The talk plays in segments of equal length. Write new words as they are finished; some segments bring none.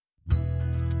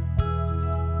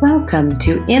Welcome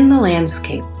to In the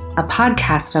Landscape, a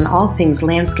podcast on all things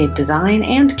landscape design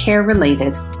and care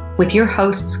related, with your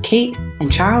hosts Kate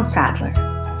and Charles Sadler.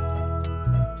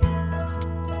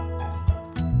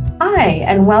 Hi,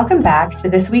 and welcome back to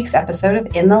this week's episode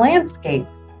of In the Landscape.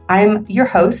 I'm your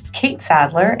host, Kate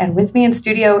Sadler, and with me in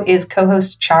studio is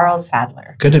co-host Charles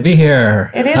Sadler. Good to be here.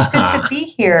 It is good to be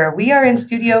here. We are in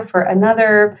studio for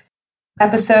another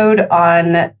episode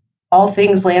on all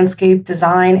things landscape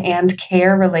design and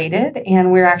care related, and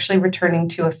we're actually returning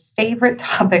to a favorite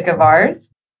topic of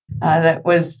ours that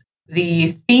was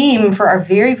the theme for our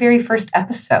very, very first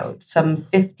episode, some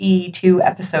 52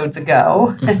 episodes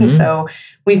ago. And so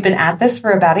we've been at this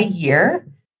for about a year.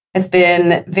 It's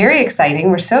been very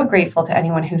exciting. We're so grateful to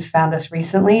anyone who's found us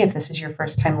recently. If this is your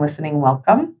first time listening,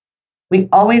 welcome. We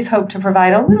always hope to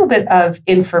provide a little bit of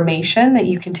information that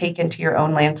you can take into your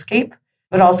own landscape,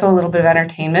 but also a little bit of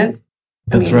entertainment.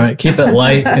 That's right. Keep it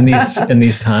light in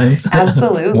these times.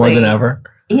 Absolutely. More than ever.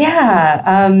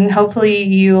 Yeah. Hopefully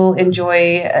you'll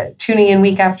enjoy tuning in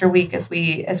week after week as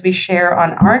we share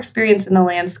on our experience in the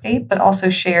landscape, but also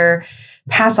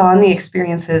pass on the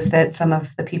experiences that some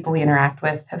of the people we interact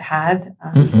with have had.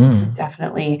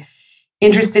 Definitely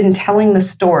interested in telling the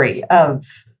story of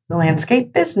the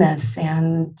landscape business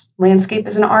and landscape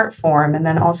as an art form, and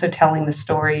then also telling the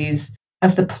stories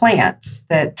of the plants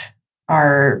that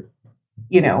are,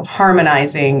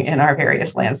 harmonizing in our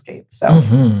various landscapes.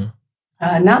 So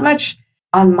not much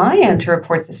on my end to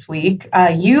report this week.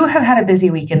 You have had a busy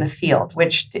week in the field,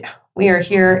 which we are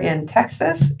here in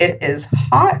Texas. It is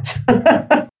hot.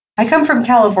 I come from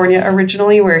California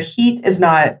originally, where heat is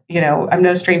not, I'm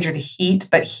no stranger to heat,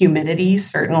 but humidity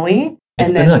certainly.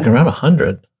 It's been like around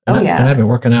 100. Oh, yeah. And I've been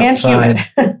working outside. And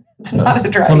humid. It's not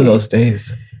a dry some of those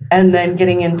days. And then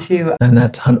getting into... And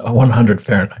that's 100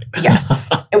 Fahrenheit. Yes.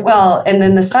 Well, and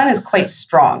then the sun is quite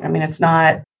strong. I mean, it's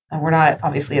not... We're not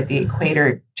obviously at the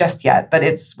equator just yet, but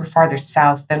we're farther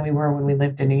south than we were when we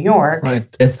lived in New York.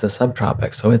 Right. It's the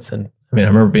subtropics. So I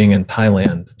remember being in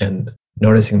Thailand and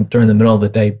noticing during the middle of the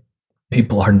day,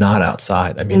 people are not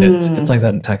outside. I mean, it's like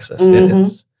that in Texas.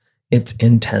 It's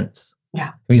intense.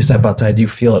 Yeah. When you step outside, you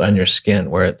feel it on your skin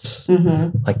where it's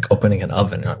like opening an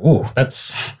oven. You're like, ooh,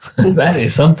 that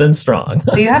is something strong.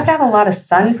 So you have to have a lot of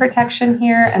sun protection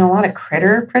here and a lot of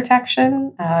critter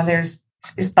protection. There's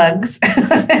bugs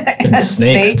and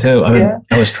snakes too.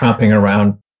 I was tromping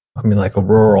around, like a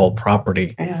rural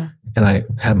property, and I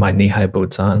had my knee-high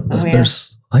boots on.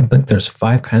 I think there's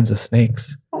 5 kinds of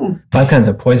snakes, 5 kinds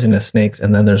of poisonous snakes,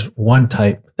 and then there's one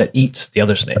type that eats the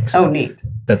other snakes. Oh, neat.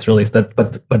 That's really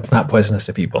but it's not poisonous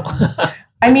to people.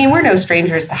 I mean, we're no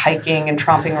strangers to hiking and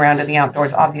tromping around in the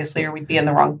outdoors, obviously, or we'd be in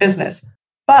the wrong business.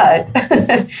 But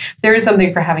there is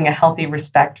something for having a healthy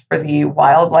respect for the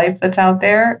wildlife that's out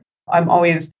there. I'm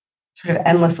always sort of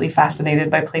endlessly fascinated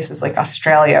by places like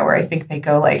Australia, where I think they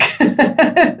go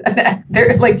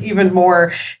they're like even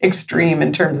more extreme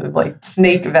in terms of like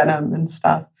snake venom and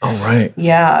stuff. Oh, right.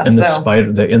 Yeah. And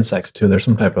the insects too. There's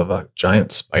some type of a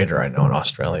giant spider I know in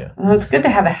Australia. Well, it's good to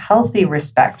have a healthy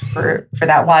respect for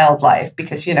that wildlife,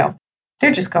 because,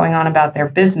 they're just going on about their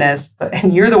business,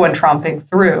 and you're the one tromping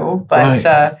through, but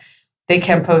they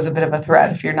can pose a bit of a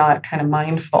threat if you're not kind of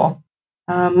mindful.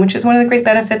 Which is one of the great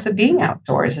benefits of being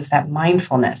outdoors, is that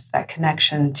mindfulness, that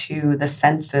connection to the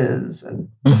senses and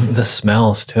the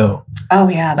smells too. Oh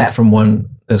yeah, there's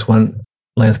one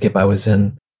landscape I was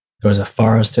in. There was a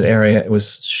forested area. It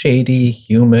was shady,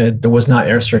 humid. There was not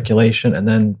air circulation, and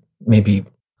then maybe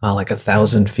like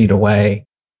 1,000 feet away,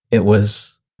 it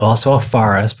was also a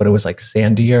forest, but it was like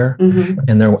sandier.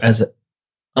 And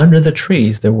under the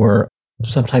trees there were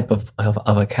some type of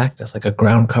a cactus, like a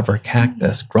ground cover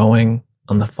cactus, growing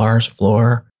on the forest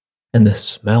floor, and the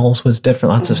smells was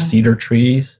different. Lots of cedar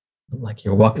trees, like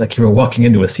you were walking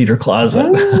into a cedar closet.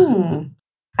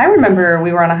 I remember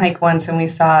we were on a hike once and we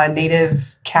saw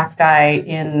native cacti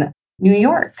in New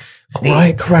York State.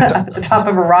 Right, correct. At the top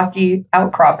of a rocky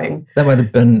outcropping. That would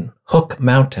have been Hook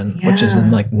Mountain, which is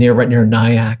in right near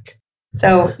Nyack.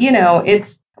 So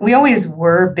we always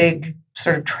were big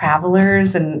sort of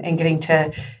travelers, and getting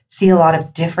to see a lot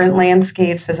of different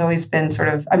landscapes has always been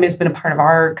it's been a part of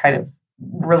our kind of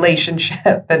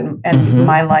relationship and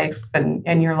my life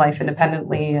and your life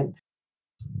independently. And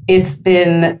it's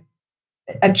been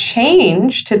a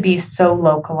change to be so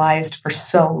localized for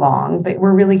so long, but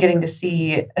we're really getting to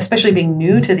see, especially being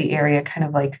new to the area, kind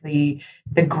of like the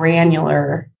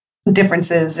granular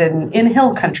differences in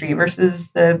hill country versus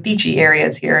the beachy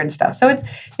areas here and stuff. So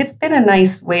it's been a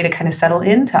nice way to kind of settle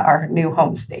into our new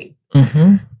home state.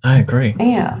 I agree.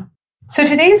 Yeah. So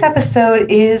today's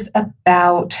episode is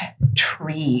about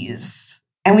trees.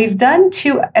 And we've done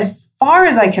 2, as far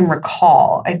as I can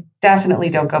recall. I definitely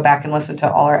don't go back and listen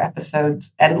to all our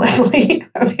episodes endlessly.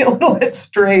 That would be a little bit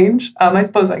strange. I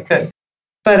suppose I could.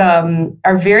 But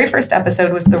our very first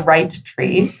episode was the right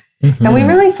tree. Mm-hmm. And we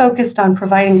really focused on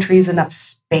providing trees enough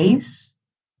space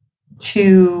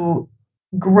to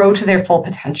grow to their full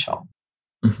potential.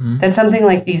 Mm-hmm. That something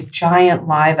like these giant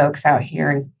live oaks out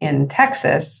here in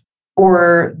Texas,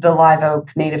 or the live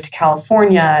oak native to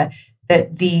California,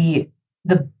 that the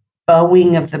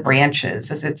bowing of the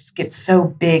branches, as it gets so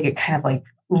big, it kind of like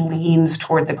leans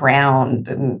toward the ground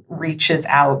and reaches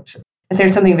out. That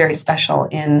there's something very special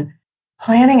in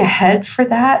planning ahead for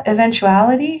that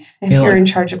eventuality if you're in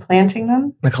charge of planting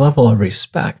them. Like a level of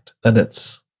respect that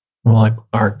it's like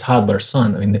our toddler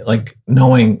son. I mean, like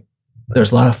knowing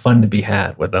there's a lot of fun to be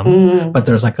had with them, but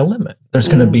there's like a limit. There's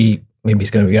going to be, maybe he's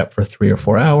going to be up for 3 or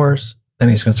 4 hours. Then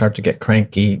he's going to start to get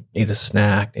cranky, need a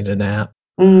snack, need a nap.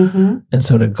 Mm-hmm. And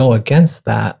so to go against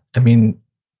that, I mean,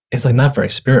 it's like not very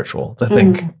spiritual to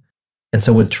think. And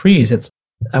so with trees,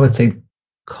 I would say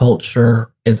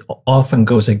culture often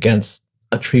goes against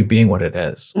a tree being what it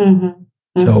is.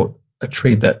 So a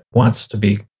tree that wants to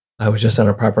be, I was just on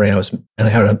a property and I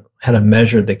had to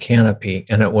measure the canopy,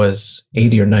 and it was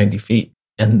 80 or 90 feet.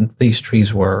 And these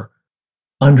trees were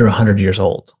under 100 years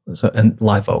old, and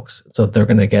live oaks. So they're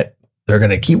going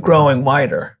to keep growing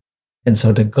wider. And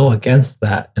so to go against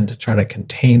that and to try to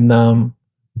contain them,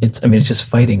 it's just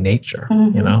fighting nature,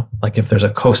 you know? Like if there's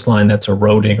a coastline that's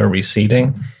eroding or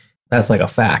receding, that's like a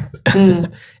fact.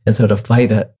 And so to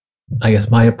fight it, I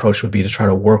guess my approach would be to try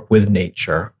to work with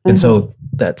nature. And so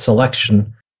that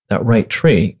selection, that right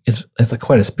tree, it's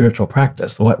quite a spiritual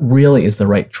practice. What really is the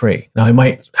right tree? Now, I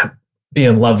might be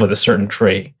in love with a certain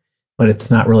tree, but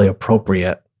it's not really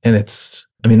appropriate. And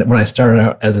when I started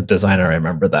out as a designer, I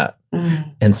remember that.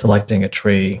 And selecting a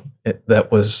tree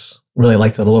that was really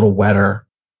liked it a little wetter.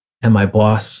 And my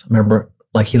boss, I remember,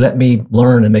 like he let me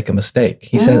learn and make a mistake.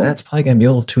 He said, that's probably going to be a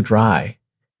little too dry.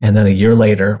 And then a year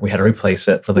later, we had to replace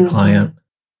it for the client.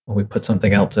 And we put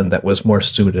something else in that was more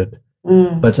suited.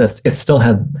 But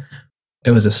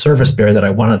it was a service berry that I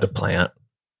wanted to plant.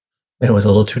 It was a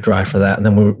little too dry for that. And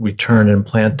then we returned and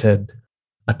planted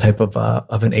a type of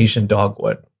an Asian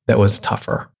dogwood that was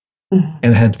tougher. And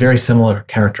it had very similar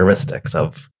characteristics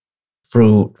of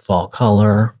fruit, fall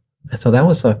color. And so that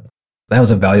was a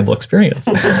valuable experience.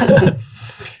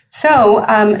 So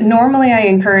normally I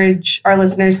encourage our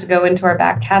listeners to go into our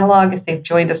back catalog if they've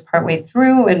joined us partway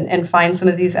through and find some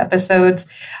of these episodes.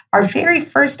 Our very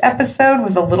first episode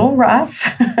was a little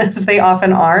rough, as they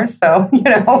often are. So, we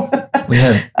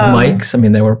had mics.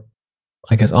 They were,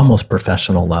 I guess, almost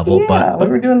professional level. Yeah, but we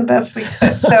were doing the best we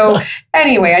could. So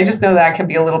anyway, I just know that can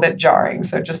be a little bit jarring.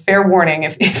 So just fair warning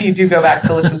if you do go back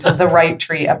to listen to the right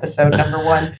tree episode, number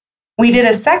 1. We did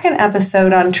a second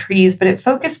episode on trees, but it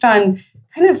focused on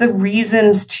kind of the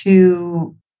reasons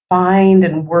to find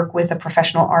and work with a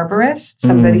professional arborist,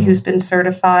 somebody who's been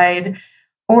certified,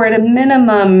 or at a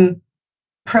minimum,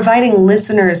 providing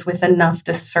listeners with enough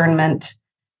discernment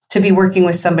to be working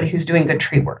with somebody who's doing good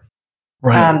tree work.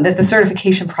 Right. That the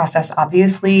certification process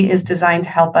obviously is designed to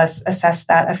help us assess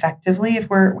that effectively if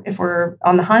we're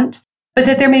on the hunt, but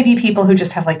that there may be people who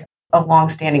just have like a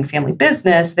long-standing family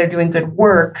business, they're doing good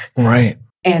work, right?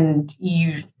 And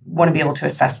you want to be able to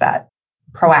assess that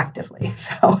proactively.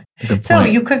 So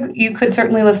you could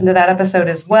certainly listen to that episode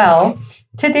as well.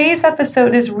 Today's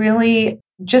episode is really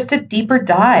just a deeper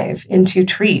dive into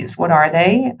trees. What are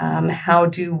they? How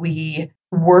do we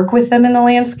work with them in the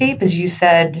landscape? As you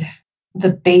said,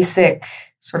 the basic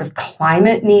sort of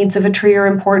climate needs of a tree are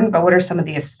important, but what are some of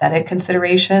the aesthetic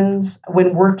considerations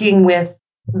when working with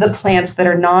the plants that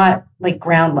are not like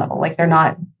ground level, like they're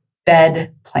not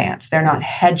bed plants, they're not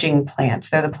hedging plants,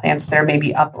 they're the plants that are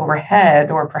maybe up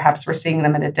overhead, or perhaps we're seeing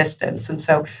them at a distance. And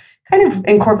so kind of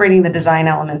incorporating the design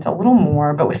element a little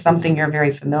more, but with something you're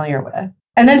very familiar with.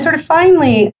 And then sort of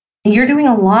finally, you're doing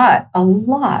a lot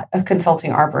of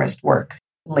consulting arborist work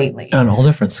lately. On all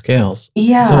different scales.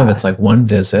 Yeah. Some of it's like one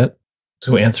visit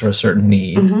to answer a certain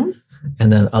need.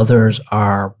 And then others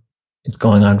it's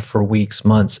going on for weeks,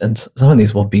 months. And some of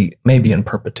these will be maybe in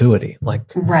perpetuity,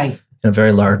 like in a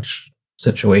very large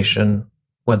situation,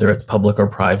 whether it's public or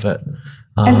private.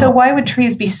 And so why would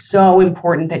trees be so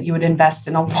important that you would invest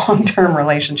in a long-term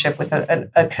relationship with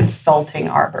a consulting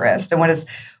arborist? And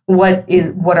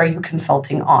what are you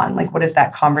consulting on? Like, what is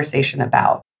that conversation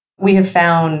about? We have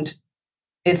found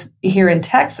it's here in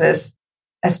Texas,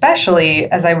 especially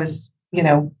as I was,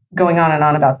 going on and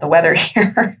on about the weather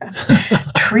here,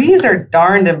 trees are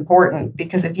darned important,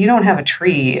 because if you don't have a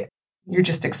tree, you're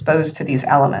just exposed to these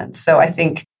elements. So I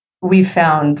think we've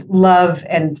found love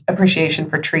and appreciation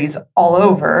for trees all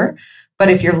over. But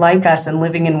if you're like us and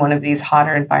living in one of these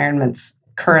hotter environments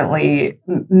currently,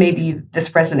 maybe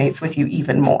this resonates with you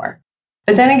even more.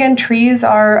 But then again, trees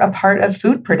are a part of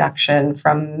food production,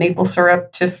 from maple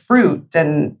syrup to fruit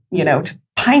and, to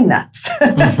pine nuts.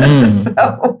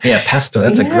 So, yeah, pesto.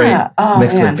 That's a great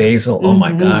mix with basil. Oh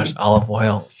my gosh, olive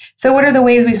oil. So what are the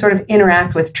ways we sort of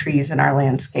interact with trees in our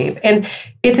landscape? And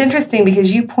it's interesting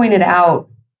because you pointed out,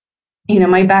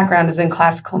 my background is in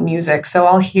classical music. So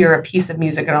I'll hear a piece of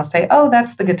music and I'll say, oh,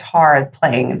 that's the guitar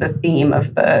playing the theme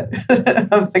of the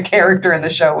of the character in the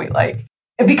show we like.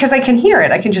 Because I can hear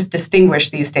it. I can just distinguish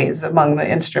these days among the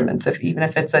instruments, even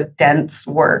if it's a dense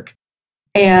work.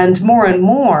 And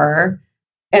more,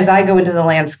 as I go into the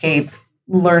landscape,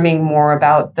 learning more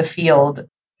about the field,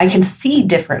 I can see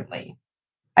differently.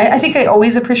 I think I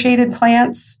always appreciated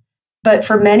plants, but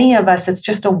for many of us, it's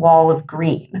just a wall of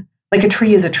green. Like a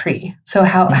tree is a tree. So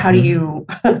how do you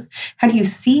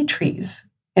see trees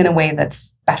in a way that's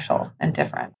special and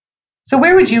different? So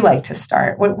where would you like to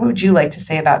start? What would you like to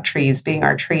say about trees, being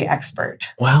our tree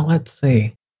expert? Well, let's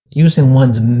see. Using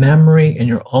one's memory and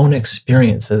your own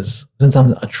experiences. Since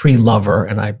I'm a tree lover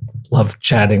and I love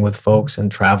chatting with folks and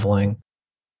traveling,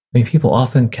 people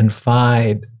often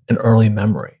confide an early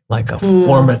memory, like a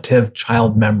formative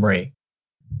child memory.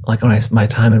 Like my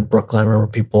time in Brooklyn, I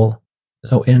remember people.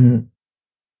 So in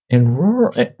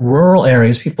rural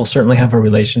areas, people certainly have a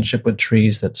relationship with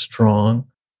trees that's strong.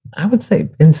 I would say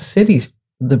in cities,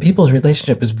 the people's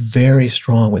relationship is very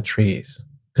strong with trees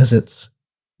because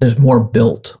there's more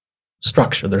built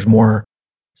structure. There's more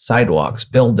sidewalks,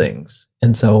 buildings.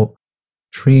 And so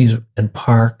trees and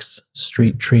parks,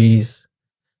 street trees,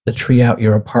 the tree out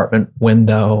your apartment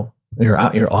window,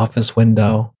 out your office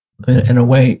window. In a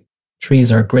way,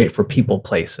 trees are great for people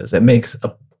places.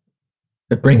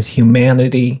 It brings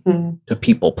humanity to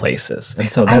people places. And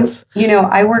so that's...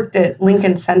 I worked at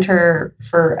Lincoln Center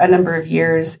for a number of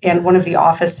years, and one of the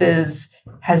offices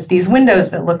has these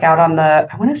windows that look out on I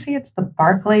want to say it's the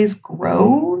Barclays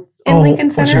Grove in Lincoln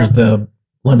Center. Which are the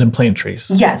London plane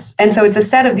trees. Yes. And so it's a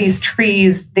set of these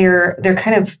trees. They're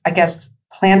kind of, I guess,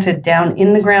 planted down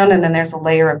in the ground, and then there's a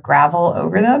layer of gravel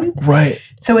over them. Right.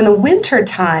 So in the winter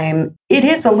time, it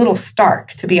is a little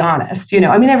stark, to be honest.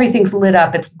 Everything's lit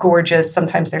up. It's gorgeous.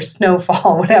 Sometimes there's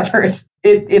snowfall, whatever.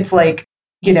 It's like,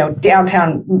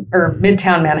 downtown or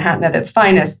midtown Manhattan at its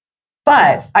finest.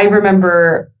 But I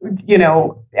remember,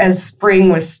 as spring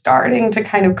was starting to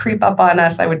kind of creep up on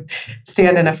us, I would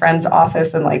stand in a friend's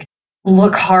office and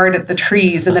look hard at the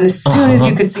trees. And then as soon as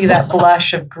you could see that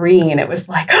blush of green, it was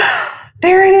like,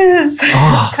 there it is.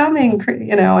 It's coming,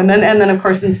 and then of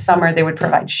course in summer they would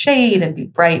provide shade and be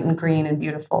bright and green and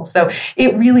beautiful. So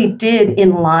it really did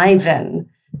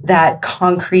enliven that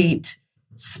concrete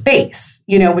space,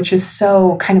 which is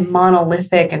so kind of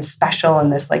monolithic and special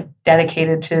and this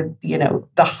dedicated to,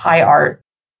 the high art,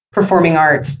 performing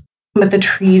arts. But the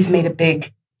trees made a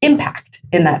big impact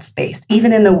in that space,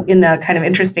 even in the kind of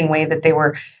interesting way that they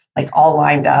were all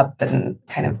lined up and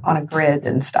kind of on a grid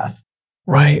and stuff.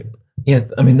 Right. Yeah,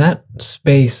 that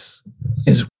space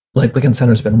is Lincoln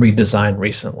Center has been redesigned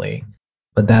recently,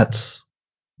 but that's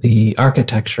the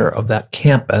architecture of that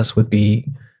campus would be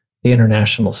the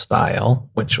International style,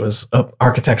 which was an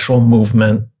architectural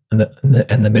movement in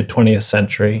the mid 20th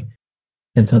century.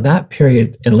 And so that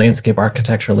period in landscape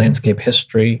architecture, landscape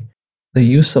history, the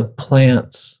use of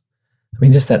plants,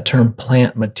 just that term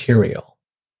plant material.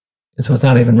 And so it's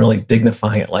not even really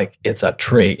dignifying it like it's a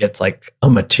tree. It's like a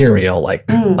material, like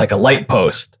a light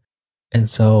post. And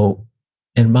so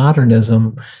in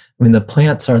modernism, the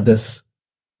plants are this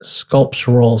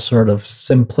sculptural sort of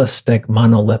simplistic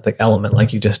monolithic element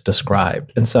like you just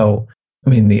described. And so,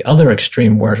 the other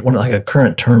extreme where a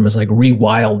current term is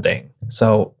rewilding.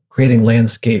 So creating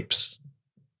landscapes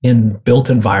in built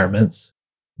environments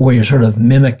where you're sort of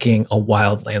mimicking a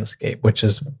wild landscape, which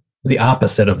is the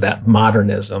opposite of that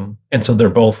modernism. And so they're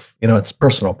both, it's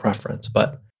personal preference.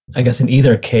 But I guess in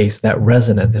either case, that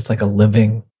resonant, it's like a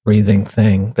living, breathing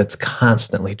thing that's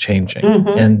constantly changing.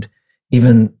 And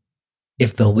even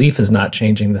if the leaf is not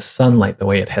changing, the sunlight, the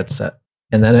way it hits it,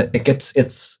 and then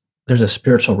there's a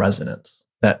spiritual resonance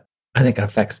that I think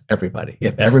affects everybody.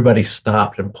 If everybody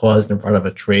stopped and paused in front of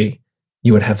a tree,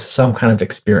 you would have some kind of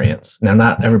experience. Now,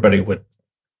 not everybody would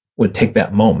take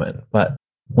that moment, but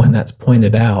when that's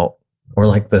pointed out, or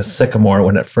the sycamore,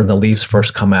 when the leaves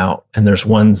first come out, and there's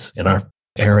ones in our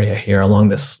area here along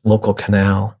this local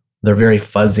canal, they're very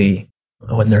fuzzy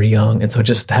when they're young. And so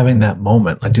just having that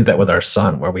moment, I do that with our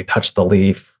son, where we touch the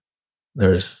leaf.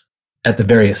 There's at the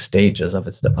various stages of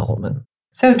its development.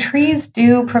 So trees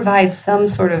do provide some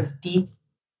sort of deep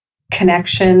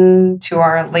connection to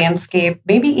our landscape,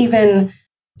 maybe even,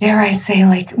 dare I say,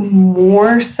 like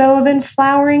more so than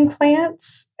flowering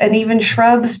plants and even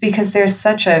shrubs, because there's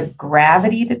such a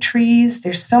gravity to trees.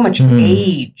 There's so much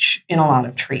age in a lot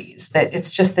of trees that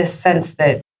it's just this sense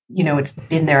that, it's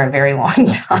been there a very long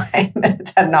time and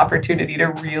it's had an opportunity to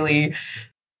really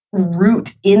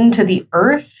root into the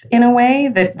earth in a way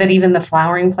that even the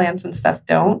flowering plants and stuff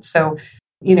don't. So,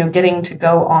 getting to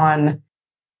go on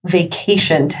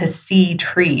vacation to see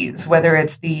trees, whether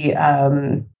it's the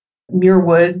Muir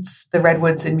Woods, the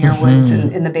redwoods in Muir Woods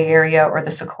in the Bay Area, or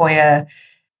the Sequoia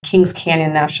Kings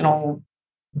Canyon National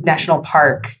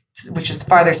Park, which is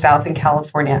farther south in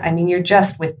California. I mean, you're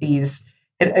just with these,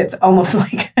 it's almost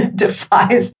like it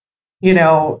defies,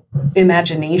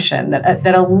 imagination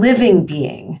that a living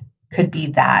being could be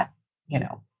that,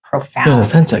 profound. There's a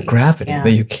sense of gravity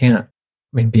that you can't,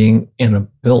 being in a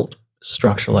built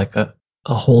structure like a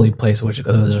holy place, which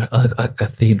there's a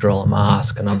cathedral, a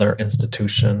mosque, another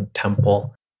institution,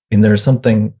 temple. There's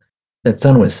something that's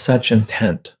done with such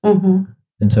intent. And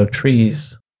so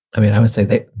trees, I would say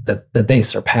that they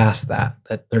surpass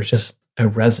that there's just a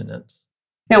resonance.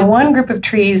 Now, one group of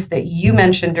trees that you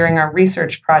mentioned during our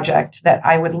research project that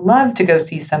I would love to go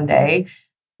see someday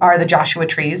are the Joshua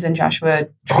trees in Joshua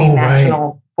Tree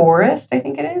National Forest, I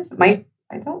think it is. I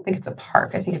don't think it's a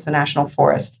park. I think it's a national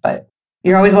forest, but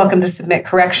you're always welcome to submit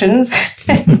corrections.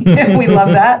 We love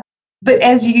that. But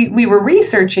as we were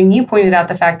researching, you pointed out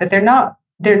the fact that they're not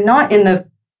in the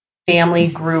family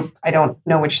group. I don't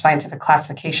know which scientific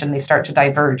classification they start to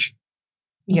diverge.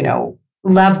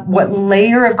 What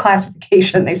layer of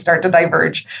classification they start to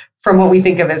diverge from what we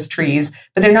think of as trees,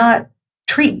 but they're not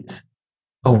trees.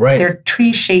 Oh, right. They're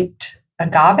tree-shaped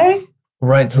agave.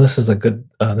 Right. So this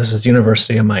is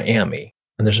University of Miami,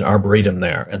 and there's an arboretum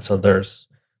there, and so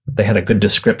they had a good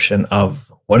description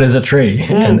of what is a tree,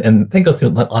 and they go through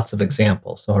lots of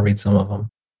examples. So I'll read some of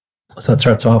them. So it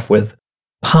starts off with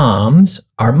palms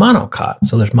are monocots.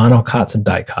 So there's monocots and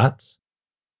dicots.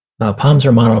 Palms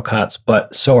are monocots,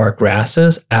 but so are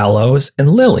grasses, aloes,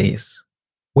 and lilies,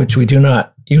 which we do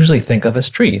not usually think of as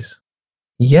trees.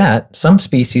 Yet, some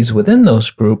species within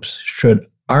those groups should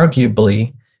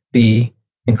arguably be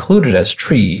included as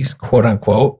trees, quote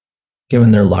unquote,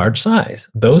 given their large size.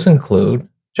 Those include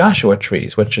Joshua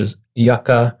trees, which is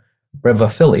Yucca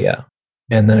reviphilia.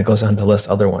 And then it goes on to list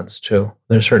other ones too.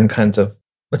 There's certain kinds of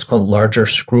what's called larger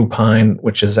screw pine,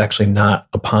 which is actually not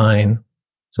a pine.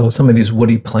 So some of these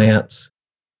woody plants,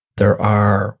 there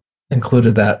are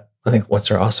included that I think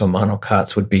what's are also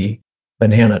monocots would be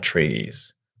banana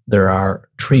trees. There are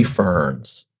tree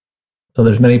ferns. So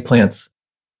there's many plants.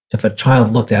 If a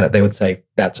child looked at it, they would say,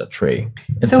 that's a tree.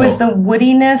 So is the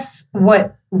woodiness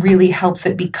what really helps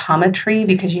it become a tree?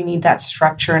 Because you need that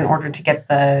structure in order to get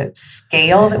the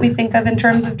scale that we think of in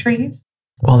terms of trees?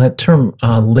 Well, that term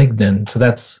lignin, so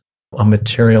that's a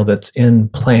material that's in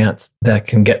plants that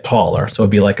can get taller. So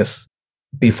it'd be like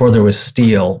before there was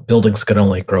steel, buildings could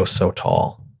only grow so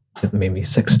tall. Maybe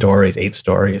 6 stories, 8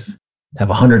 stories. To have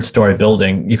a 100-story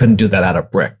building, you couldn't do that out of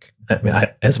brick,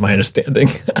 as my understanding.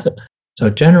 So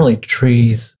generally,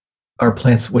 trees are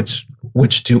plants which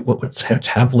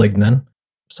have lignin.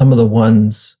 Some of the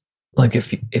ones, like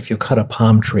if you cut a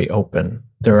palm tree open,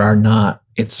 there are not.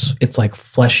 It's like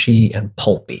fleshy and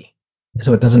pulpy,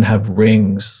 so it doesn't have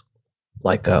rings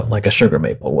like a sugar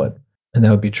maple would, and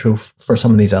that would be true for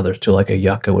some of these others too. Like a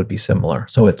yucca would be similar.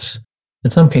 So it's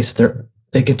in some cases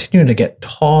they continue to get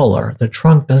taller. The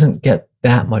trunk doesn't get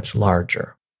that much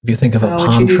larger. If you think of a palm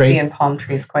tree, which you do see in palm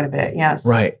trees quite a bit, yes,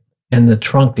 right. And the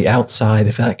trunk, the outside,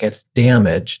 if that gets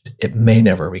damaged, it may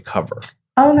never recover.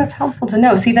 Oh, that's helpful to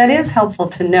know. See, that is helpful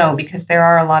to know because there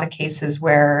are a lot of cases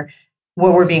where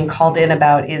what we're being called in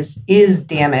about is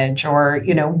damage or,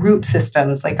 root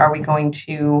systems. Like, are we going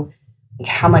to,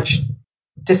 how much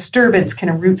disturbance can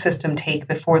a root system take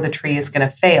before the tree is going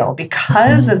to fail?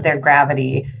 Because of their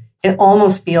gravity, it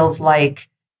almost feels like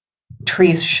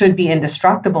trees should be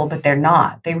indestructible, but they're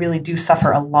not. They really do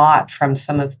suffer a lot from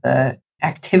some of the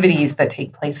activities that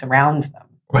take place around them.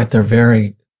 Right.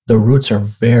 The roots are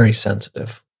very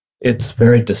sensitive. It's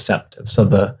very deceptive.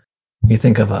 So you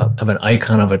think of an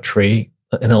icon of a tree,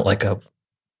 like a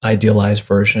idealized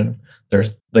version.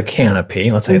 There's the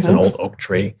canopy. Let's say it's an old oak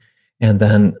tree. And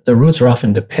then the roots are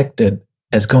often depicted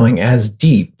as going as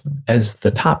deep as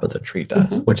the top of the tree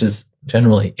does, which is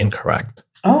generally incorrect.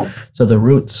 Oh. So the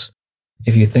roots,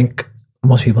 if you think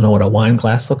most people know what a wine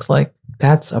glass looks like,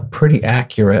 that's a pretty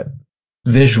accurate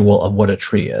visual of what a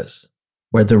tree is,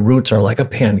 where the roots are like a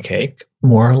pancake,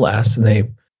 more or less, and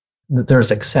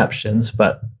there's exceptions,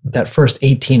 but that first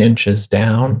 18 inches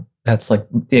down, that's like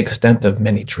the extent of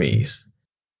many trees.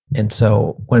 And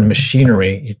so when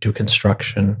machinery, you do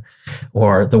construction,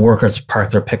 or the workers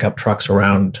park their pickup trucks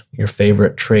around your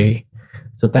favorite tree,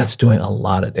 so that's doing a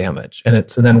lot of damage. And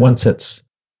then once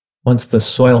the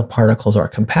soil particles are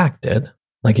compacted,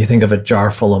 like you think of a jar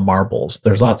full of marbles,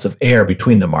 there's lots of air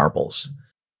between the marbles.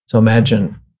 So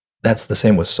imagine that's the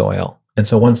same with soil. And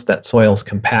so once that soil is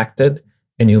compacted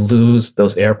and you lose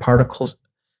those air particles,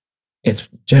 it's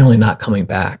generally not coming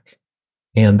back.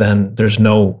 And then there's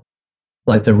no,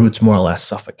 like the roots more or less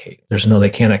suffocate. They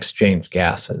can't exchange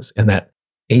gases. And that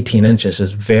 18 inches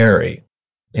is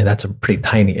that's a pretty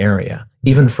tiny area.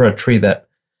 Even for a tree that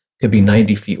could be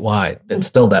 90 feet wide, it's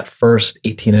still that first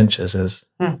 18 inches is.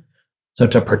 So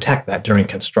to protect that during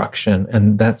construction,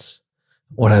 and that's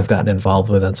what I've gotten involved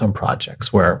with in some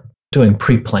projects where doing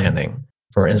pre-planning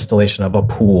for installation of a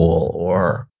pool,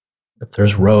 or if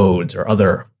there's roads or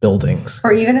other buildings.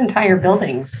 Or even entire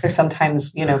buildings. They're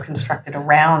sometimes, constructed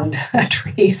around a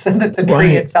tree so that the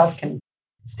tree itself can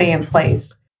stay in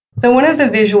place. So one of the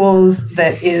visuals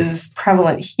that is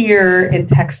prevalent here in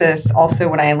Texas, also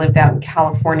when I lived out in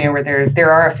California, where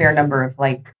there are a fair number of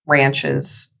like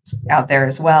ranches out there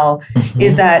as well,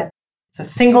 is that it's a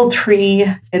single tree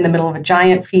in the middle of a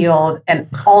giant field and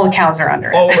all the cows are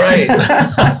under it. Oh,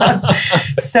 right.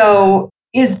 So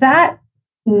is that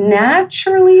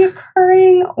naturally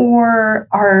occurring, or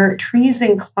are trees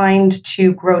inclined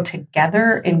to grow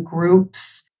together in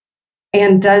groups?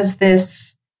 And does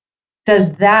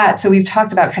that, so we've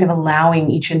talked about kind of allowing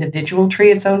each individual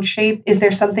tree its own shape. Is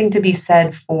there something to be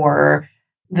said for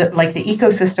the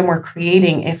ecosystem we're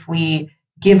creating if we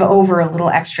give over a little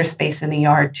extra space in the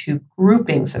yard to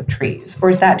groupings of trees? Or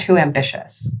is that too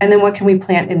ambitious? And then what can we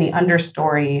plant in the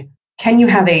understory? Can you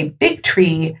have a big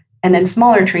tree and then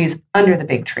smaller trees under the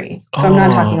big tree? So I'm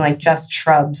not talking like just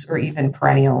shrubs or even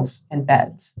perennials and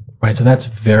beds. Right. So that's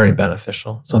very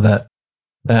beneficial. So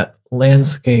that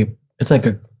landscape, it's like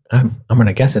I'm going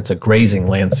to guess it's a grazing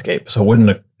landscape. So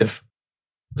if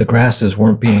the grasses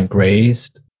weren't being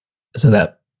grazed, so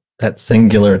that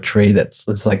singular tree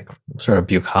it's like sort of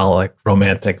bucolic,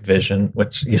 romantic vision,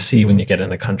 which you see when you get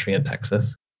in the country in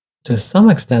Texas. To some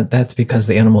extent, that's because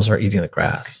the animals are eating the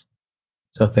grass.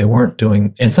 So if they weren't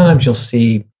doing, and sometimes you'll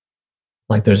see,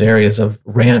 like there's areas of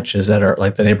ranches that are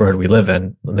like the neighborhood we live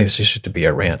in. This used to be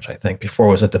a ranch, I think, before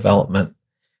it was a development.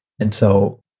 And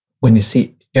so when you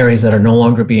see areas that are no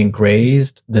longer being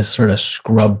grazed, this sort of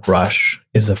scrub brush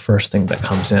is the first thing that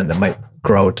comes in that might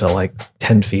grow to like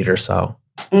 10 feet or so.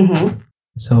 Mm-hmm.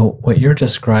 So what you're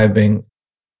describing,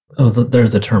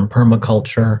 there's the term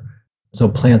permaculture. So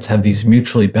plants have these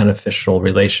mutually beneficial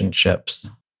relationships.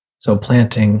 So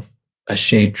planting a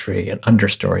shade tree, an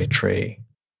understory tree,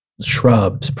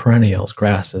 shrubs, perennials,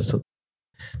 grasses,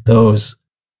 those,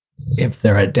 if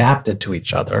they're adapted to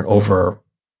each other over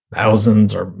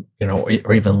thousands or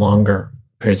even longer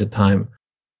periods of time,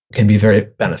 can be very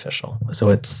beneficial. So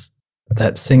it's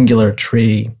that singular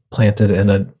tree planted in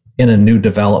a new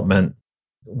development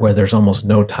where there's almost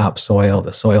no topsoil,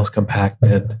 the soil's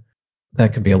compacted,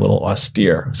 that could be a little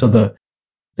austere. So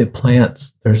the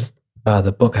plants, there's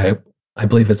the book, I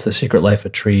believe it's The Secret Life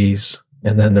of Trees,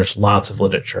 and then there's lots of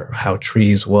literature, how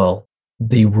trees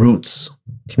the roots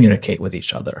communicate with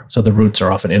each other. So the roots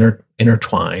are often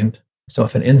intertwined. So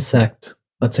if an insect,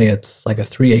 let's say it's like a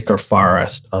 3-acre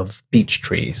forest of beech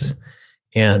trees,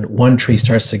 and one tree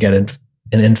starts to get an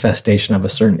infestation of a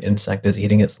certain insect is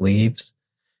eating its leaves.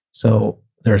 So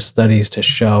there are studies to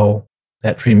show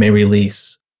that tree may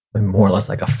release more or less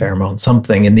like a pheromone,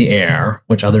 something in the air,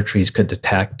 which other trees could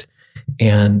detect.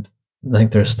 And I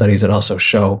think there's studies that also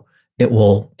show it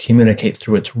will communicate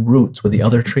through its roots with the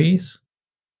other trees.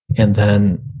 And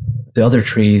then the other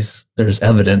trees, there's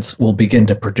evidence, will begin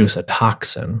to produce a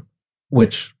toxin,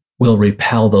 which will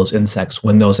repel those insects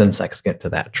when those insects get to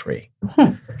that tree.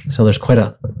 So there's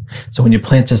so when you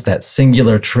plant just that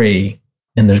singular tree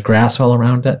and there's grass all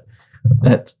around it,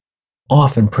 that's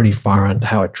often pretty far into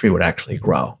how a tree would actually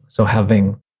grow. So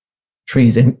having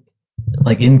trees in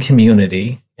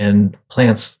community and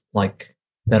plants like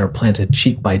that are planted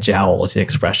cheek by jowl is the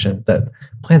expression that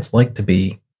plants like to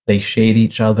be. They shade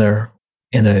each other.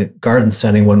 In a garden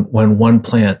setting, when one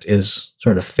plant is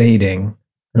sort of fading,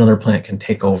 another plant can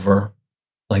take over,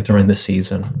 like during the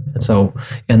season.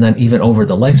 And then even over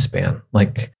the lifespan,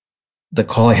 like the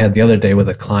call I had the other day with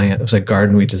a client, it was a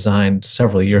garden we designed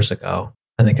several years ago,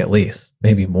 I think at least,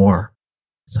 maybe more.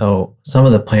 So some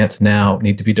of the plants now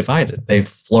need to be divided. They've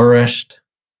flourished.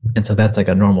 And so that's like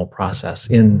a normal process.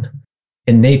 In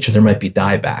nature, there might be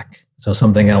dieback. So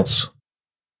something else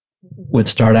would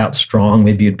start out strong.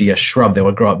 Maybe it'd be a shrub that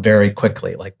would grow up very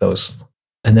quickly, like those.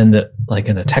 And then, like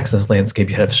in a Texas landscape,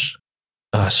 you have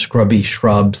scrubby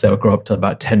shrubs that would grow up to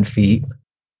about 10 feet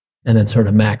and then sort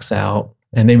of max out.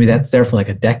 And maybe that's there for like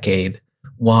a decade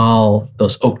while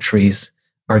those oak trees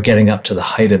are getting up to the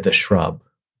height of the shrub.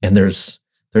 And there's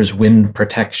wind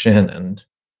protection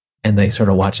and they sort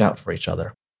of watch out for each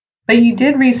other. But you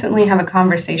did recently have a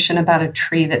conversation about a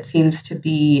tree that seems to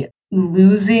be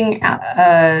losing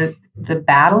the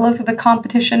battle of the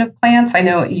competition of plants. I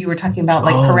know you were talking about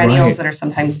like perennials that are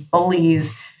sometimes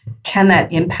bullies. Can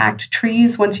that impact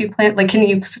trees once you plant? Like, can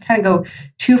you kind of go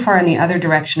too far in the other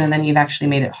direction and then you've actually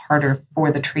made it harder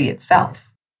for the tree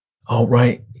itself? Oh,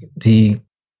 right.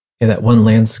 That one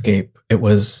landscape, it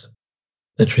was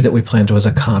the tree that we planted was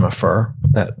a conifer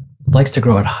that likes to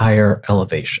grow at higher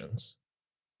elevations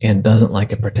and doesn't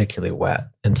like it particularly wet.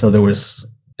 And so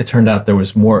it turned out there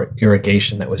was more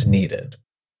irrigation that was needed.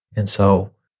 And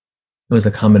so it was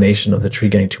a combination of the tree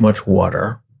getting too much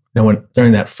water. Now,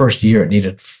 during that first year, it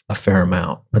needed a fair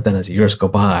amount. But then as years go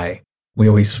by, we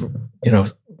always,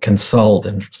 consult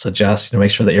and suggest, make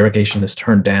sure the irrigation is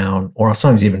turned down or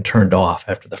sometimes even turned off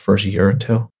after the first year or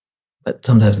two. But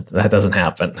sometimes that doesn't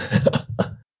happen.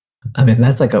 I mean,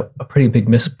 that's like a pretty big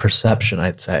misperception,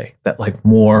 I'd say, that like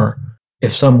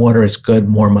if some water is good,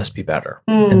 more must be better.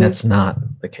 And that's not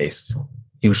the case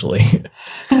usually.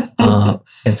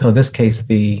 And so in this case,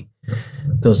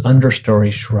 those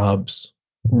understory shrubs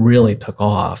really took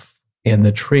off. And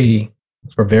the tree,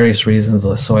 for various reasons,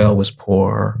 the soil was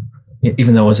poor.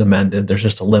 Even though it was amended, there's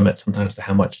just a limit sometimes to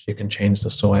how much you can change the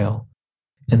soil.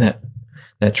 And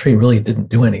that tree really didn't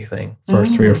do anything for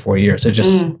 3 or 4 years. It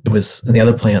was, and the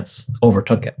other plants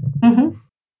overtook it.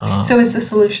 Mm-hmm. So is the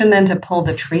solution then to pull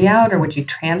the tree out, or would you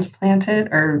transplant it?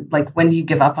 Or like, when do you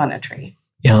give up on a tree?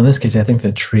 Yeah, in this case, I think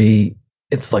the tree,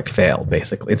 it's like failed,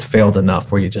 basically. It's failed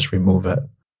enough where you just remove it.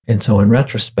 And so in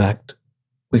retrospect,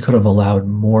 we could have allowed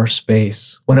more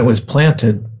space. When it was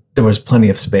planted, there was plenty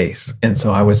of space. And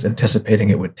so I was anticipating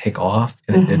it would take off,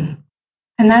 and it didn't.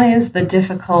 And that is the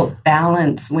difficult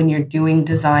balance when you're doing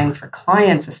design for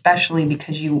clients, especially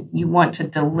because you want to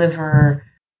deliver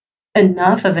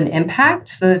enough of an impact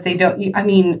so that they don't, you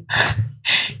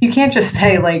can't just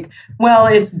say like, well,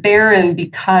 it's barren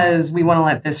because we want to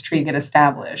let this tree get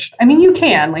established. I mean, you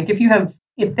can, like,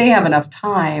 if they have enough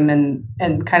time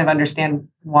and kind of understand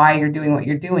why you're doing what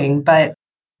you're doing. But,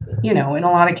 in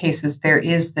a lot of cases, there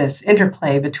is this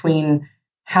interplay between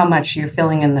how much you're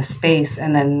filling in the space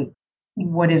and then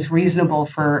what is reasonable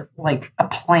for like a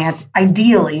plant,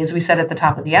 ideally, as we said at the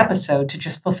top of the episode, to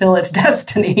just fulfill its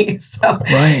destiny. So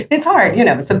It's hard,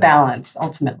 it's a balance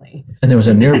ultimately. And there was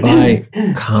a nearby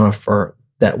conifer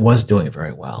that was doing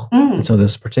very well. And so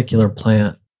this particular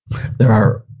plant, there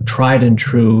are tried and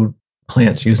true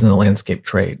plants used in the landscape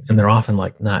trade, and they're often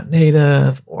like not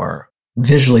native, or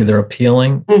visually they're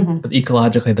appealing, but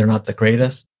ecologically they're not the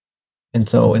greatest. And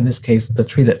so in this case, the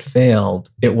tree that failed,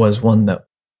 it was one that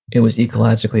it was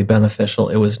ecologically beneficial.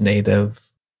 It was native.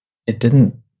 It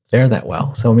didn't fare that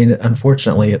well. So,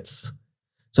 unfortunately, it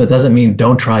doesn't mean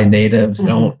don't try natives,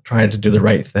 don't try to do the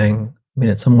right thing.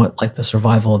 It's somewhat like the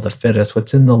survival of the fittest.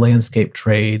 What's in the landscape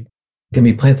trade can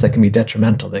be plants that can be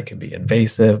detrimental. They can be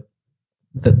invasive.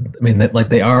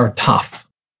 They are tough.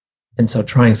 And so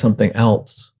trying something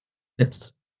else,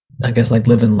 it's, I guess, like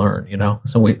live and learn,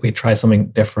 So we tried something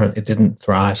different. It didn't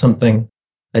thrive. Something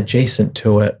adjacent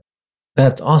to it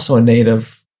that's also a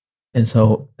native, and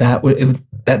so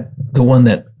the one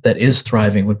that is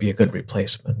thriving would be a good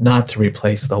replacement, not to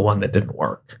replace the one that didn't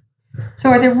work. So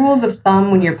are there rules of thumb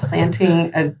when you're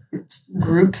planting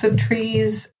groups of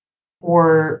trees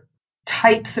or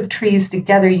types of trees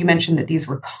together? You mentioned that these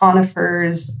were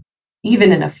conifers.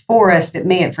 Even in a forest, it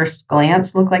may at first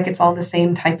glance look like it's all the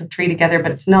same type of tree together,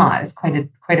 but it's not. It's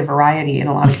quite a variety in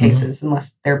a lot of cases,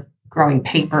 unless they're growing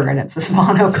paper and it's a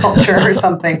monoculture or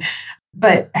something.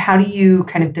 But how do you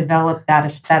kind of develop that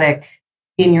aesthetic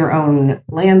in your own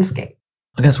landscape?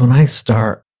 I guess when I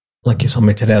start, like you saw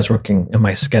me today, I was working in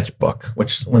my sketchbook,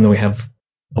 which when we have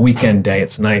a weekend day,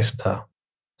 it's nice to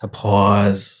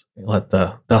pause, let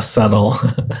the dust settle.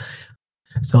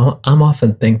 So I'm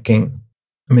often thinking,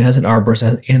 as an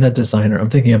arborist and a designer, I'm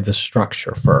thinking of the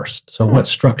structure first. So what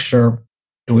structure?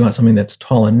 Do we want something that's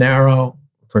tall and narrow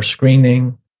for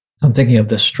screening? So I'm thinking of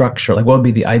the structure, like what would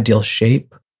be the ideal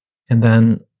shape? And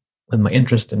then with my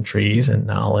interest in trees and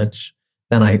knowledge,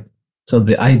 so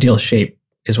the ideal shape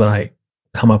is what I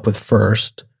come up with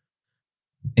first.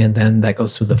 And then that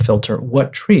goes through the filter.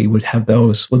 What tree would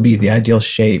be the ideal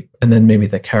shape, and then maybe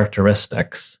the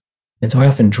characteristics. And so I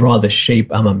often draw the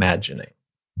shape I'm imagining.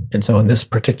 And so in this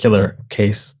particular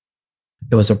case,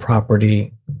 it was a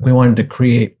property. We wanted to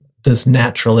create this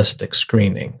naturalistic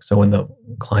screening. So when the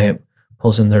client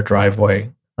pulls in their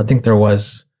driveway, I think there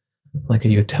was like a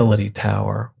utility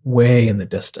tower way in the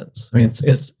distance. I mean,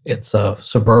 it's a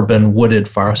suburban wooded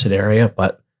forested area,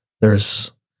 but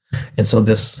and so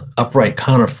this upright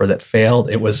conifer that failed,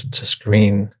 it was to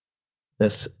screen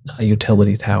this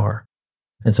utility tower.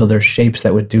 And so there's shapes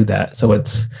that would do that. So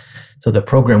the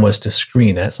program was to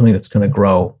screen it, something that's going to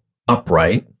grow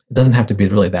upright. It doesn't have to be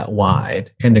really that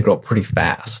wide and to grow pretty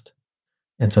fast.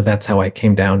 And so that's how I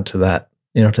came down to that,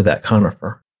 to that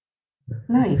conifer.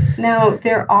 Nice. Now,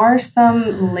 there are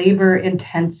some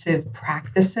labor-intensive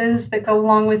practices that go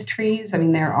along with trees. I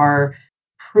mean, there are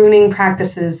pruning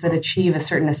practices that achieve a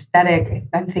certain aesthetic.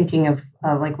 I'm thinking of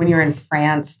like when you're in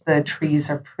France, the trees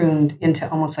are pruned into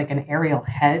almost like an aerial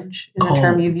hedge is a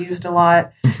term you've used a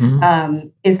lot. Mm-hmm.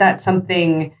 Is that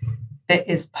something that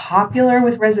is popular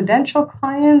with residential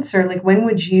clients, or like when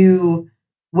would you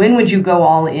go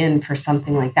all in for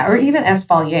something like that? Or even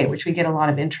espalier, which we get a lot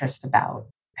of interest about.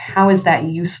 How is that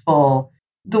useful?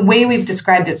 The way we've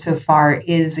described it so far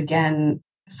is, again,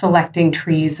 selecting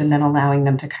trees and then allowing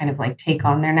them to kind of like take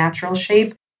on their natural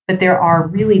shape. But there are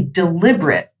really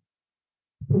deliberate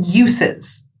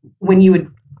uses when you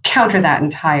would counter that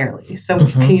entirely. So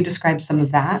Can you describe some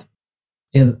of that?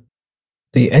 In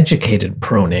the educated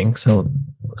pruning, so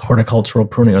horticultural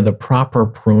pruning or the proper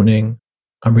pruning,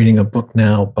 I'm reading a book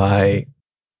now by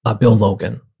Bill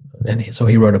Logan. And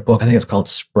he wrote a book, I think it's called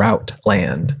Sprout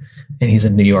Land. And he's a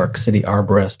New York City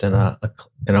arborist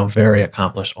and a very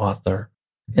accomplished author.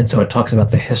 And so it talks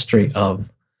about the history of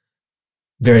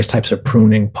various types of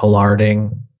pruning,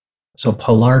 pollarding. So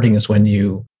pollarding is when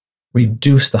you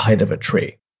reduce the height of a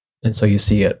tree. And so you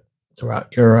see it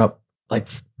throughout Europe, like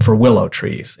for willow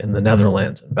trees in the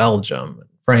Netherlands and Belgium and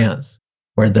France,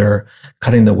 where they're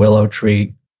cutting the willow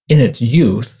tree in its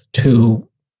youth to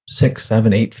 6,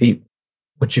 7, 8 feet,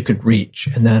 which you could reach.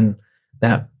 And then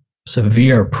that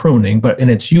severe pruning, but in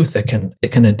its youth, it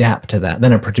can adapt to that.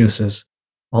 Then it produces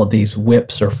all these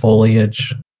whips or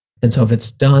foliage. And so if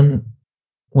it's done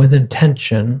with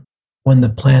intention, when the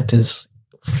plant is,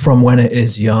 from when it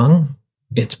is young,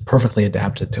 it's perfectly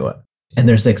adapted to it. And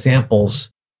there's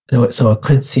examples, so it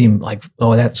could seem like,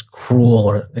 oh, that's cruel,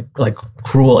 or like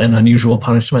cruel and unusual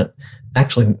punishment.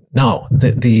 Actually, no.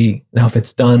 Now, if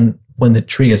it's done when the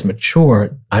tree is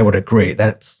mature, I would agree.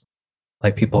 That's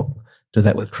like people do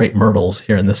that with crepe myrtles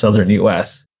here in the southern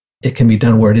US. It can be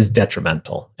done where it is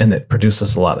detrimental and it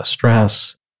produces a lot of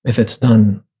stress. If it's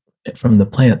done from the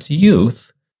plant's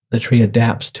youth, the tree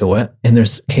adapts to it. And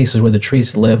there's cases where the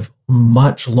trees live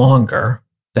much longer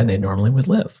than they normally would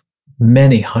live.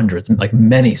 Many hundreds, like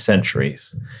many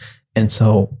centuries. And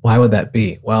so why would that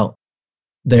be? Well,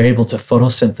 they're able to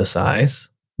photosynthesize.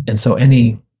 And so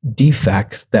any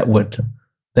defects that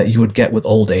you would get with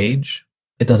old age,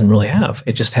 it doesn't really have.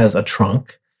 It just has a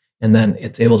trunk, and then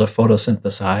it's able to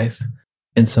photosynthesize.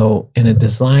 And so in a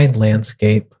designed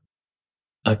landscape,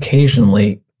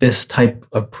 occasionally this type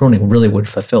of pruning really would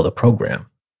fulfill the program.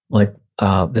 Like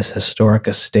this historic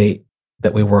estate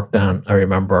that we worked on, I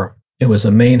remember it was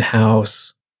a main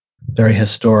house, very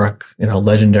historic,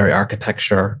 legendary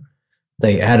architecture.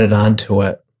 They added on to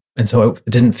it, and so it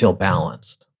didn't feel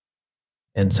balanced.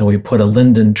 And so we put a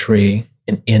linden tree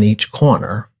in each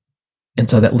corner. And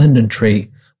so that linden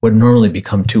tree would normally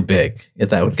become too big.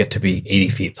 That would get to be 80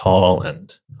 feet tall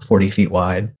and 40 feet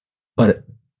wide. But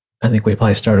I think we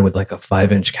probably started with like a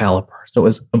 5-inch caliper,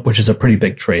 which is a pretty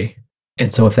big tree.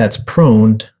 And so if that's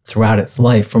pruned throughout its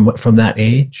life from that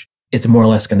age, it's more or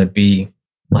less going to be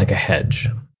like a hedge.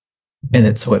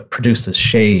 And so it produces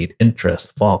shade,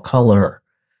 interest, fall color.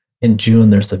 In June,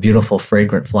 there's the beautiful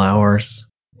fragrant flowers.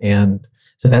 And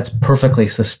so that's perfectly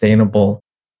sustainable.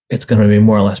 It's going to be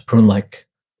more or less pruned like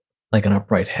an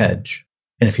upright hedge.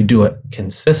 And if you do it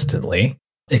consistently,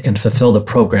 it can fulfill the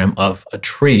program of a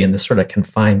tree in this sort of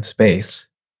confined space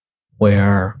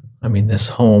where, this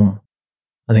home,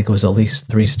 I think it was at least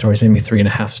 3 stories, maybe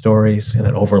 3.5 stories, and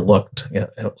it overlooked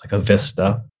like a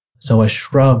vista. So a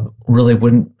shrub really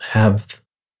wouldn't have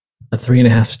a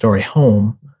 3.5-story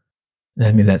home.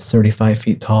 Maybe that's 35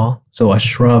 feet tall. So a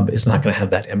shrub is not going to have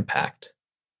that impact.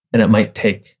 And it might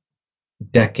take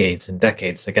decades and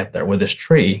decades to get there. With this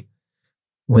tree,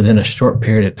 within a short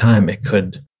period of time, it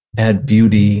could add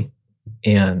beauty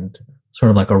and sort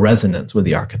of like a resonance with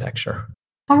the architecture.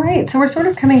 All right. So we're sort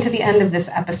of coming to the end of this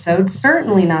episode.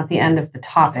 Certainly not the end of the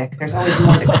topic. There's always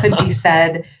more that could be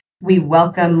said. We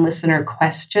welcome listener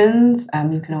questions.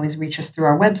 You can always reach us through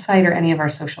our website or any of our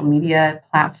social media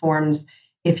platforms.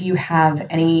 If you have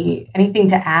anything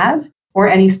to add or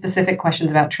any specific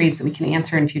questions about trees that we can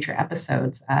answer in future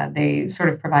episodes. They sort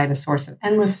of provide a source of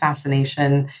endless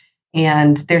fascination,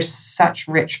 and there's such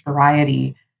rich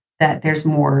variety that there's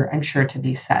more, I'm sure, to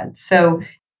be said. So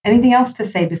anything else to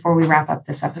say before we wrap up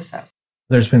this episode?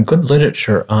 There's been good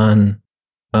literature on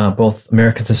both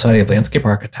American Society of Landscape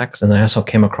Architects, and I also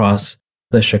came across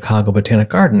the Chicago Botanic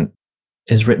Garden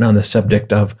is written on the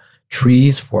subject of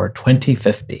trees for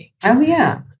 2050. Oh,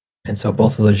 yeah. And so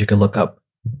both of those you can look up,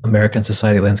 American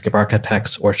Society of Landscape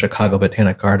Architects or Chicago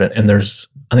Botanic Garden. And there's,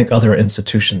 I think other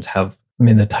institutions have,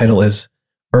 the title is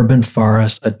Urban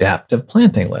Forest Adaptive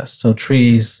Planting List. So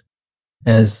trees,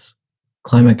 as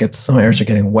climate gets, some areas are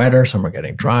getting wetter, some are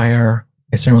getting drier,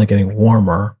 it's generally getting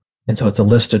warmer. And so it's a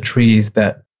list of trees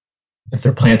that, if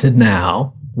they're planted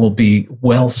now, will be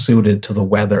well suited to the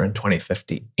weather in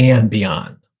 2050 and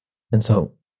beyond. And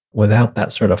so without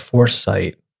that sort of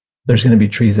foresight, there's going to be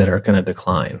trees that are going to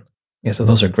decline. Yeah, so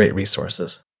those are great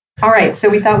resources. All right, so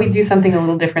we thought we'd do something a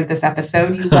little different this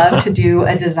episode. You love to do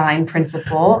a design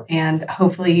principle, and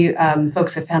hopefully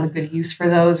folks have found a good use for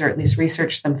those, or at least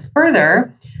researched them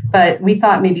further. But we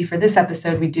thought maybe for this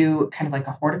episode, we do kind of like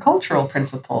a horticultural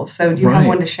principle. So do you have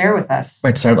one to share with us?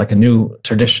 Might start like a new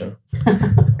tradition.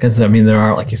 Because, there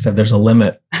are, like you said, there's a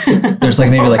limit. There's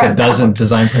maybe a dozen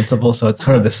design principles. So it's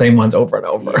sort of the same ones over and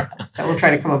over. Yeah, so we'll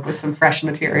try to come up with some fresh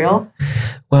material.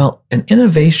 Well, an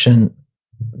innovation,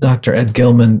 Dr. Ed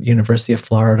Gilman, University of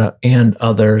Florida, and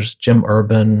others, Jim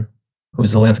Urban,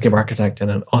 who's a landscape architect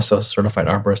and also a certified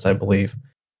arborist, I believe,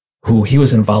 who he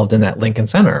was involved in at Lincoln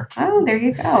Center. Oh, there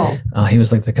you go. He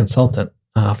was like the consultant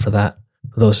for that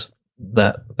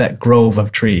grove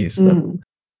of trees. Mm.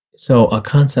 So a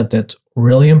concept that's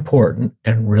really important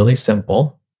and really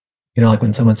simple, like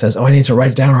when someone says, "Oh, I need to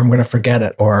write it down or I'm going to forget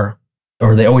it," or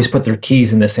they always put their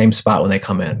keys in the same spot when they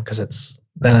come in because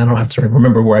then I don't have to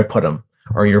remember where I put them,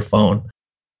 or your phone.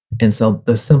 And so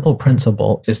the simple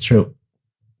principle is to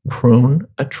prune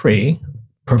a tree,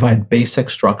 provide basic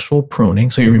structural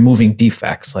pruning. So you're removing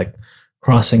defects like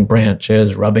crossing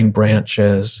branches, rubbing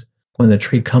branches. When the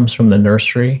tree comes from the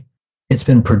nursery, it's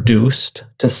been produced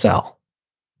to sell.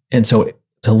 And so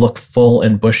to look full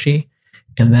and bushy,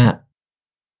 and that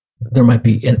there might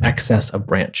be an excess of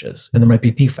branches and there might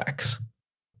be defects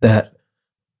that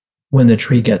when the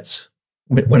tree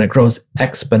when it grows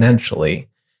exponentially,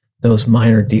 those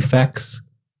minor defects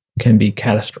can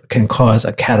cause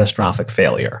a catastrophic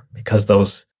failure, because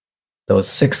those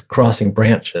 6 crossing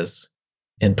branches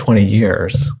in 20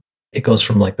 years, it goes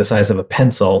from like the size of a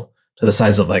pencil to the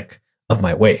size of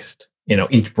my waist,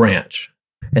 each branch.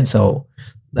 And so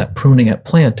that pruning at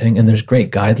planting, and there's great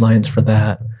guidelines for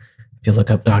that. If you look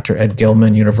up Dr. Ed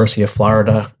Gilman, University of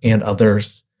Florida, and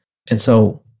others. And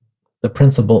so the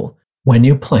principle, when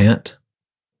you plant,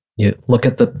 you look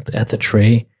at the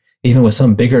tree. Even with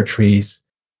some bigger trees,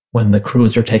 when the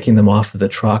crews are taking them off of the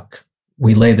truck,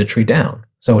 we lay the tree down.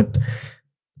 So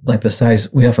like the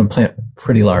size, we often plant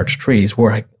pretty large trees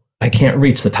where I can't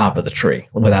reach the top of the tree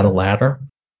without a ladder.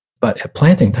 But at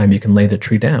planting time, you can lay the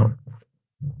tree down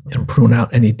and prune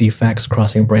out any defects,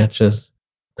 crossing branches,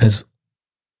 because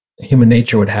human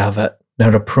nature would have it.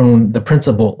 Now to prune, the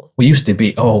principle used to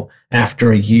be,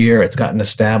 after a year, it's gotten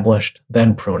established,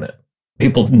 then prune it.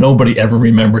 Nobody ever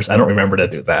remembers. I don't remember to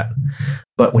do that.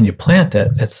 But when you plant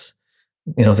it, it's,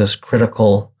 this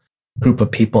critical group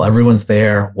of people, everyone's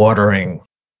there watering.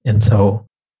 And so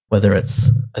whether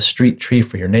it's a street tree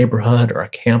for your neighborhood or a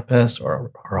campus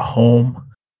or a home,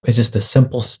 it's just a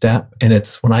simple step. And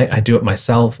it's when I do it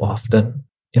myself often,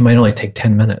 it might only take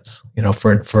 10 minutes,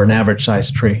 for an average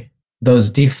sized tree.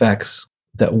 Those defects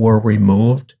that were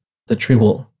removed, the tree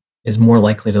is more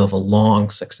likely to live a long,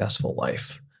 successful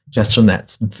life, just from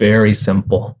that very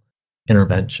simple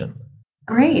intervention.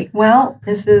 Great. Well,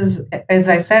 this is, as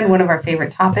I said, one of our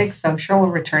favorite topics, so I'm sure we'll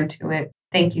return to it.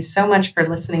 Thank you so much for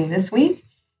listening this week,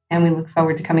 and we look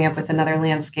forward to coming up with another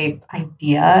landscape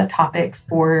topic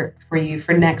for you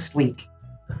for next week.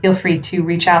 Feel free to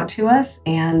reach out to us,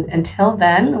 and until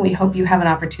then, we hope you have an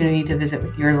opportunity to visit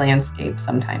with your landscape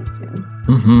sometime soon.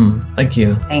 Mm-hmm. Thank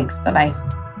you. Thanks. Bye-bye.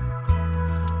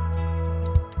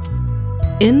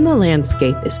 In the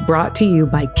Landscape is brought to you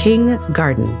by King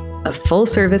Garden, a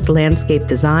full-service landscape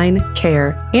design,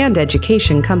 care, and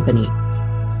education company.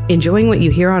 Enjoying what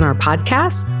you hear on our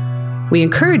podcast? We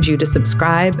encourage you to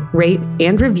subscribe, rate,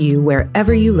 and review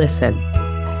wherever you listen.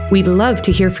 We'd love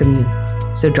to hear from you,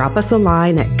 so drop us a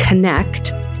line at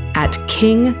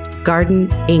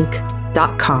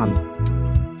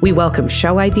connect@kinggardeninc.com. We welcome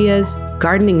show ideas,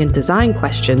 gardening and design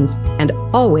questions, and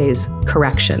always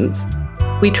corrections.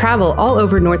 We travel all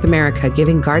over North America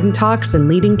giving garden talks and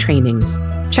leading trainings.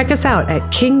 Check us out at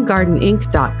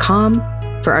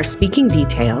kinggardeninc.com for our speaking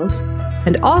details,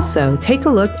 and also take a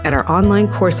look at our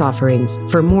online course offerings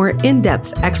for more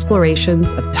in-depth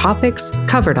explorations of topics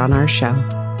covered on our show.